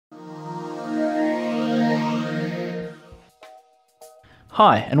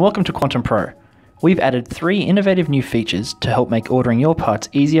Hi, and welcome to Quantum Pro. We've added 3 innovative new features to help make ordering your parts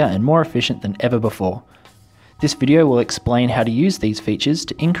easier and more efficient than ever before. This video will explain how to use these features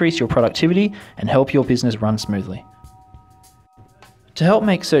to increase your productivity and help your business run smoothly. To help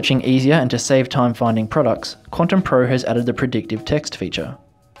make searching easier and to save time finding products, Quantum Pro has added the Predictive Text feature.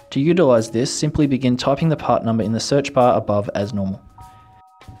 To utilize this, simply begin typing the part number in the search bar above as normal.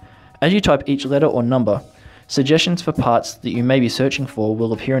 As you type each letter or number, suggestions for parts that you may be searching for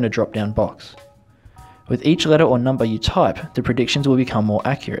will appear in a drop-down box. With each letter or number you type, the predictions will become more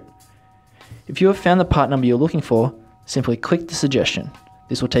accurate. If you have found the part number you're looking for, simply click the suggestion.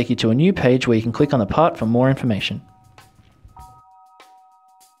 This will take you to a new page where you can click on the part for more information.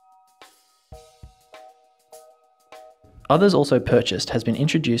 Others Also Purchased has been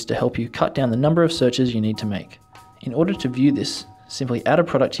introduced to help you cut down the number of searches you need to make. In order to view this, simply add a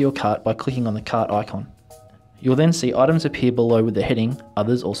product to your cart by clicking on the cart icon. You'll then see items appear below with the heading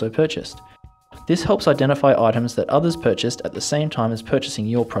Others Also Purchased. This helps identify items that others purchased at the same time as purchasing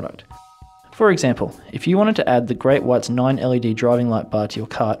your product. For example, if you wanted to add the Great White's 9 LED driving light bar to your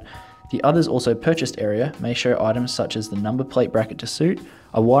cart, the Others Also Purchased area may show items such as the number plate bracket to suit,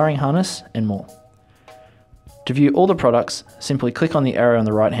 a wiring harness, and more. To view all the products, simply click on the arrow on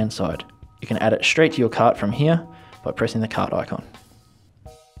the right hand side. You can add it straight to your cart from here by pressing the cart icon.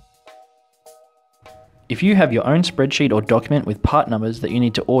 If you have your own spreadsheet or document with part numbers that you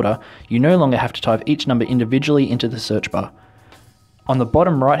need to order, you no longer have to type each number individually into the search bar. On the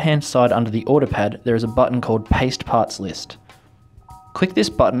bottom right hand side under the order pad, there is a button called Paste Parts List. Click this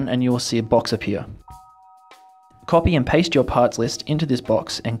button and you will see a box appear. Copy and paste your parts list into this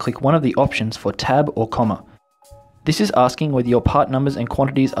box and click one of the options for tab or comma. This is asking whether your part numbers and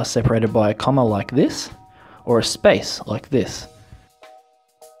quantities are separated by a comma like this, or a space like this.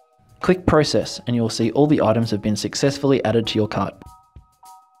 Click Process and you will see all the items have been successfully added to your cart.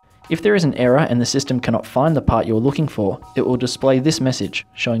 If there is an error and the system cannot find the part you are looking for, it will display this message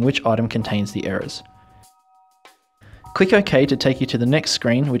showing which item contains the errors. Click OK to take you to the next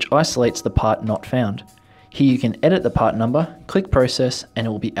screen, which isolates the part not found. Here you can edit the part number, click Process, and it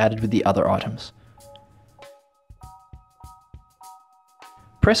will be added with the other items.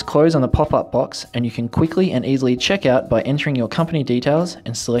 Press Close on the pop-up box and you can quickly and easily check out by entering your company details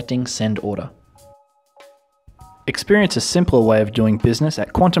and selecting Send Order. Experience a simpler way of doing business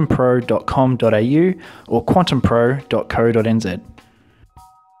at quantumpro.com.au or quantumpro.co.nz.